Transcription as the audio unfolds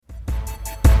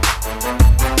What's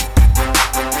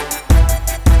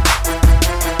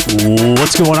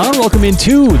going on? Welcome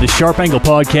into the Sharp Angle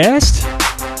Podcast.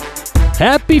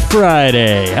 Happy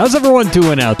Friday. How's everyone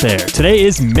doing out there? Today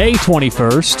is May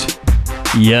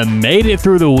 21st. You made it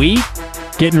through the week.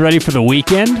 Getting ready for the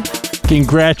weekend.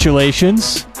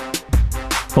 Congratulations.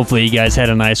 Hopefully you guys had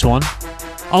a nice one.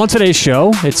 On today's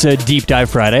show, it's a Deep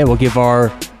Dive Friday. We'll give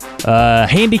our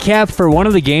handicap for one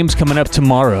of the games coming up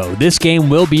tomorrow. This game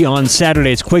will be on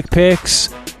Saturday's Quick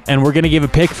Picks, and we're going to give a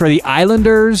pick for the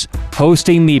Islanders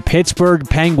hosting the Pittsburgh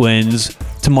Penguins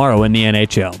tomorrow in the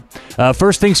NHL.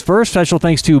 First things first, special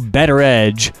thanks to Better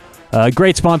Edge,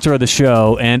 great sponsor of the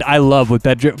show, and I love what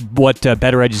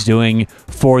Better Edge is doing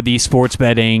for the sports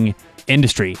betting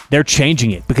industry. They're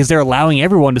changing it because they're allowing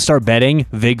everyone to start betting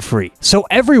VIG-free. So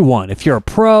everyone, if you're a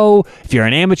pro, if you're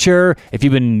an amateur, if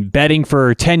you've been betting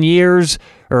for 10 years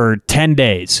or 10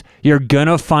 days, you're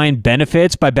gonna find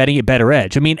benefits by betting at Better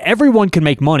Edge. I mean, everyone can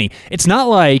make money. It's not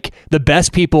like the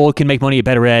best people can make money at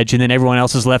Better Edge and then everyone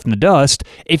else is left in the dust.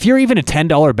 If you're even a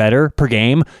 $10 bettor per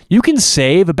game, you can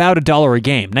save about $1 a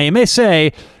game. Now, you may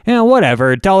say,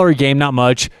 whatever, $1 a game, not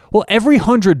much. Well, every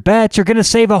 100 bets, you're going to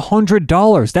save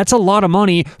 $100. That's a lot of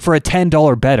money for a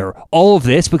 $10 bettor. All of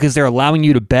this because they're allowing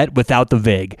you to bet without the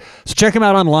VIG. So check them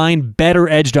out online,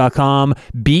 bettoredge.com,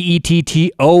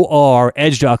 BETTOR,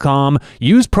 edge.com.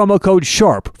 Use promo code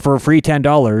SHARP for a free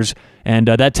 $10, and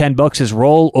that $10 is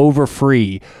roll over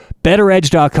free.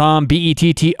 BetterEdge.com,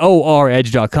 BETTOR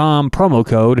edge.com, promo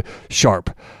code SHARP.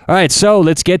 All right, so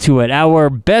let's get to it. Our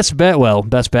best bet,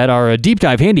 our deep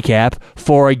dive handicap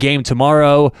for a game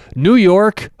tomorrow. New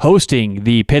York hosting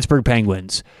the Pittsburgh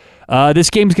Penguins. This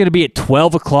game's going to be at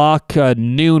 12 o'clock,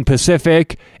 noon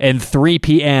Pacific, and 3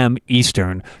 p.m.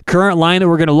 Eastern. Current line that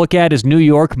we're going to look at is New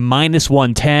York minus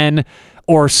 110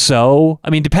 or so. I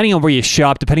mean, depending on where you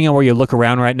shop, depending on where you look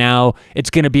around right now, it's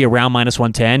going to be around minus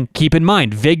 110. Keep in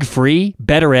mind, VIG-free,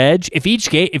 Better Edge. If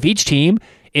each team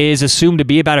is assumed to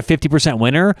be about a 50%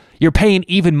 winner, you're paying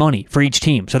even money for each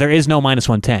team. So there is no minus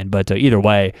 110, but either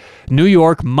way, New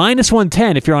York minus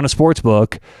 110 if you're on a sports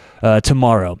book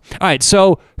tomorrow. All right,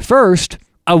 so first,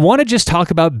 I want to just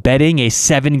talk about betting a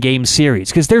 7-game series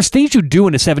because there's things you do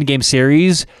in a 7-game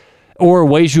series or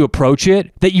ways you approach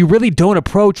it that you really don't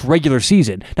approach regular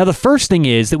season. Now, the first thing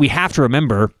is that we have to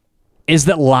remember is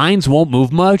that lines won't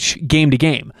move much game to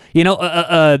game.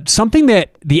 Something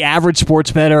that the average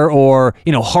sports bettor or,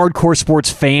 hardcore sports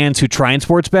fans who try and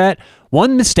sports bet,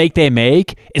 one mistake they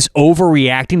make is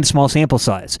overreacting to small sample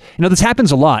size. This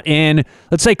happens a lot in,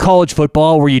 let's say, college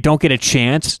football where you don't get a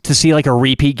chance to see like a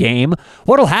repeat game.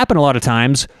 What'll happen a lot of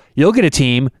times, you'll get a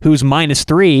team who's minus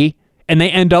 3 and they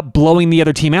end up blowing the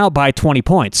other team out by 20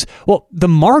 points. Well, the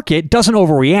market doesn't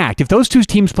overreact. If those two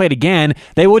teams played again,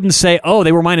 they wouldn't say,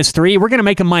 they were minus 3, we're going to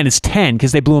make them minus 10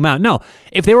 because they blew them out. No,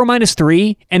 if they were minus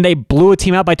 3 and they blew a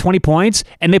team out by 20 points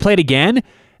and they played again,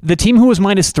 the team who was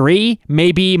minus 3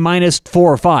 may be minus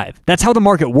 4 or 5. That's how the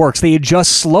market works. They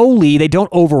adjust slowly. They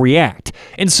don't overreact.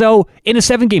 And so in a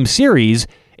 7-game series,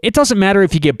 it doesn't matter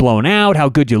if you get blown out, how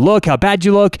good you look, how bad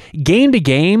you look. Game to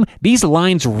game, these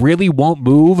lines really won't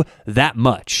move that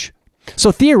much.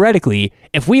 So theoretically,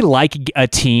 if we like a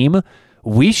team,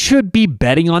 we should be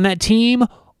betting on that team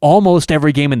almost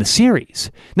every game in the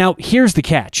series. Now, here's the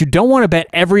catch. You don't want to bet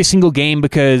every single game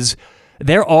because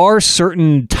there are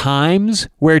certain times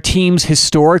where teams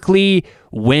historically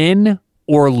win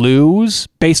or lose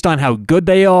based on how good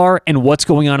they are and what's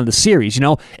going on in the series.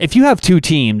 If you have two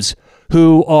teams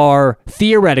who are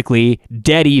theoretically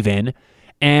dead even,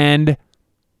 and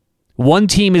one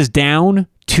team is down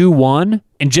 2-1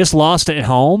 and just lost at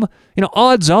home,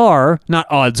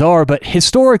 but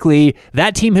historically,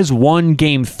 that team has won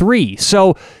game 3.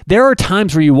 So there are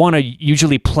times where you want to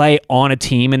usually play on a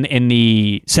team in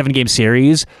the 7-game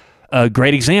series. A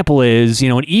great example is,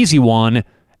 an easy one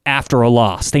after a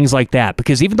loss, things like that.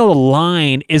 Because even though the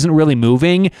line isn't really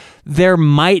moving, there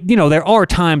are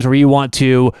times where you want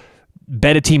to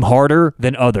bet a team harder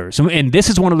than others. And this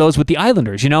is one of those with the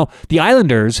Islanders. The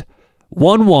Islanders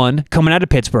 1-1 coming out of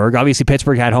Pittsburgh. Obviously,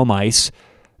 Pittsburgh had home ice.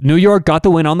 New York got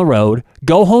the win on the road.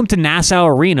 Go home to Nassau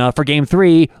Arena for Game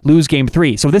 3, lose Game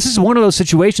 3. So this is one of those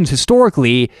situations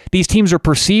historically, these teams are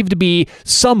perceived to be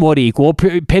somewhat equal.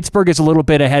 Pittsburgh is a little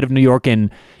bit ahead of New York in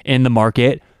the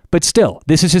market. But still,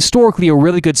 this is historically a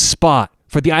really good spot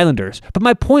for the Islanders. But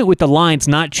my point with the lines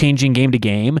not changing game to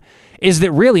game is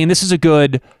that really, and this is a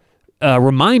good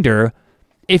reminder,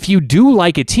 if you do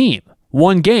like a team,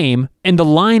 one game, and the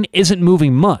line isn't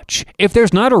moving much, if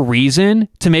there's not a reason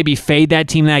to maybe fade that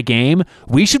team that game,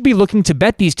 we should be looking to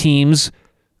bet these teams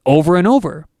over and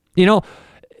over.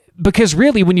 Because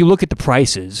really, when you look at the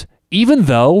prices, even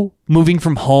though moving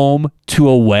from home to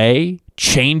away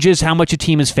changes how much a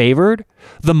team is favored,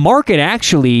 the market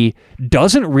actually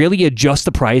doesn't really adjust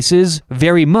the prices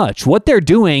very much. What they're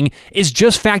doing is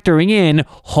just factoring in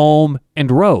home and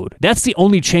road. That's the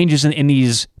only changes in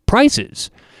these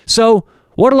prices. So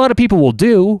what a lot of people will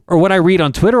do, or what I read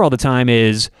on Twitter all the time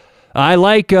is, I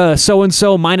like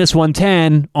so-and-so minus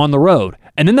 110 on the road.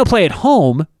 And then they'll play at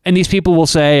home, and these people will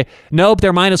say, nope,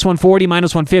 they're minus 140,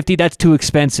 minus 150, that's too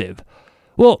expensive.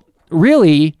 Well,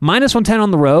 really, minus 110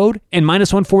 on the road and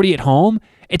minus 140 at home,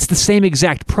 it's the same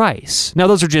exact price. Now,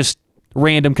 those are just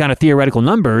random kind of theoretical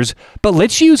numbers, but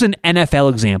let's use an NFL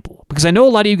example, because I know a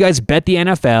lot of you guys bet the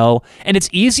NFL, and it's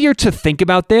easier to think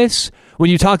about this when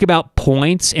you talk about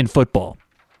points in football.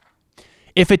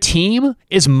 If a team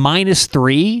is minus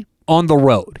 3 on the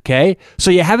road, okay?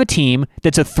 So you have a team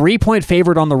that's a 3-point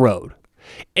favorite on the road.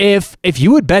 If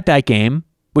you would bet that game,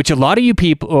 which a lot of you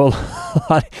people,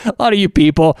 I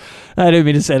didn't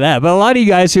mean to say that, but a lot of you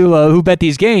guys who bet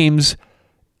these games,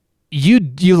 you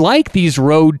like these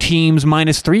road teams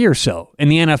minus 3 or so in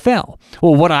the NFL.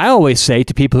 Well, what I always say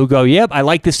to people who go, yep, I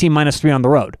like this team minus 3 on the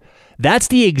road, that's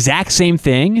the exact same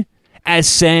thing as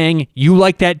saying you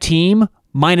like that team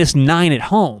minus 9 at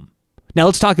home. Now,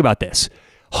 let's talk about this.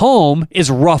 Home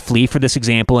is roughly, for this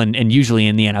example, and usually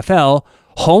in the NFL,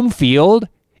 home field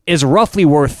is roughly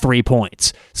worth 3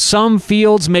 points. Some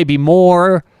fields may be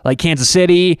more, like Kansas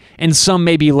City, and some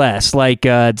may be less, like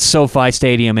SoFi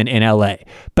Stadium in LA.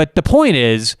 But the point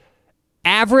is,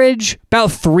 average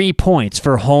about 3 points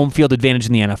for home field advantage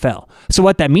in the NFL. So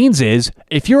what that means is,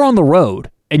 if you're on the road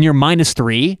and you're minus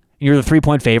 3, you're the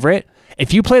 3-point favorite,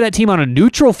 if you play that team on a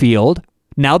neutral field,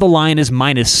 now the line is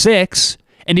minus 6,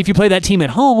 and if you play that team at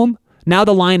home, now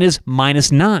the line is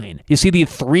minus 9. You see the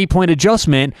 3-point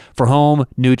adjustment for home,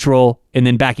 neutral, and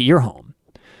then back at your home,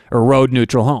 or road,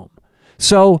 neutral, home.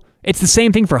 So it's the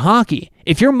same thing for hockey.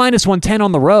 If you're minus 110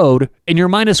 on the road and you're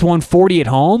minus 140 at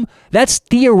home, that's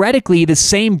theoretically the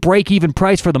same break-even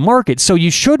price for the market. So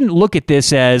you shouldn't look at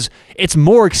this as it's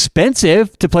more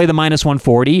expensive to play the minus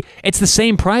 140. It's the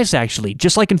same price, actually.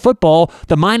 Just like in football,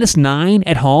 the minus 9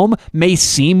 at home may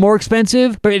seem more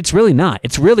expensive, but it's really not.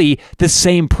 It's really the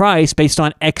same price based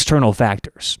on external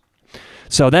factors.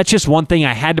 So that's just one thing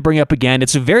I had to bring up again.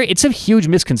 It's a huge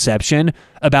misconception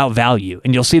about value.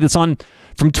 And you'll see this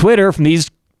from Twitter, from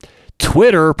these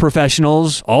Twitter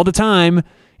professionals all the time.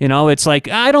 You know, it's like,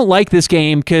 I don't like this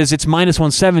game because it's minus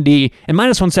 170, and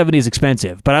minus 170 is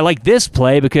expensive. But I like this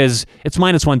play because it's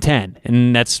minus 110,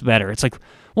 and that's better. It's like,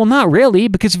 well, not really,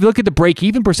 because if you look at the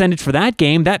break-even percentage for that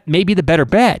game, that may be the better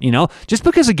bet, you know? Just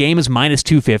because a game is minus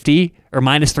 250 or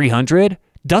minus 300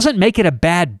 doesn't make it a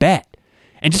bad bet.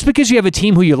 And just because you have a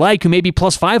team who you like who may be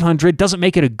plus 500 doesn't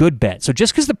make it a good bet. So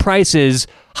just because the price is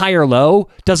high or low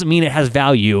doesn't mean it has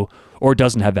value or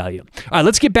doesn't have value. All right,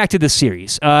 let's get back to this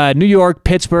series. New York,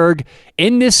 Pittsburgh.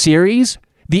 In this series,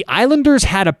 the Islanders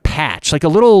had a patch, like a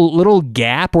little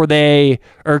gap or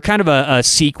kind of a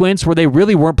sequence where they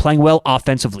really weren't playing well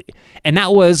offensively. And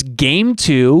that was Game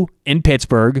 2 in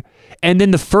Pittsburgh, and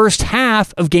then the first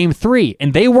half of Game 3.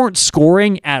 And they weren't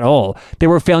scoring at all. They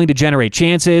were failing to generate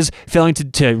chances, failing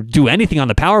to do anything on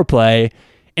the power play.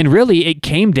 And really, it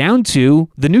came down to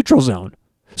the neutral zone.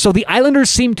 So the Islanders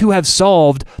seem to have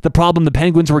solved the problem the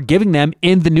Penguins were giving them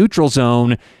in the neutral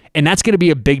zone, and that's going to be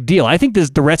a big deal. I think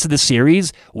the rest of the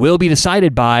series will be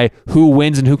decided by who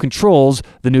wins and who controls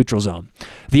the neutral zone.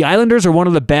 The Islanders are one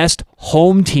of the best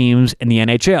home teams in the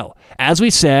NHL. As we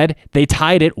said, they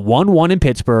tied it 1-1 in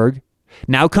Pittsburgh,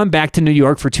 now come back to New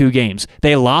York for 2 games.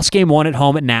 They lost Game 1 at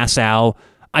home at Nassau.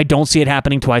 I don't see it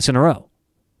happening twice in a row.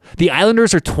 The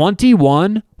Islanders are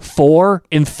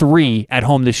 21-4-3 at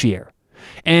home this year.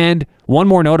 And one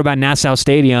more note about Nassau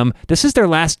Stadium. This is their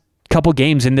last couple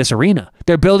games in this arena.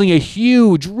 They're building a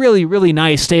huge, really, really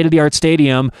nice state-of-the-art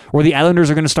stadium where the Islanders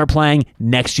are going to start playing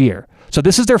next year. So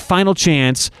this is their final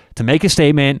chance to make a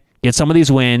statement, get some of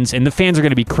these wins, and the fans are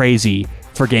going to be crazy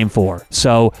for Game 4.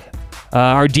 So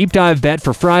our deep dive bet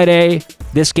for Friday,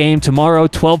 this game tomorrow,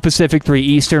 12 Pacific, 3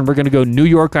 Eastern. We're going to go New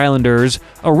York Islanders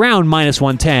around minus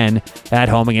 110 at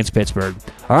home against Pittsburgh.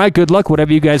 All right, good luck,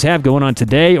 whatever you guys have going on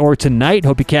today or tonight.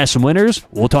 Hope you cash some winners.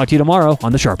 We'll talk to you tomorrow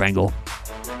on The Sharp Angle.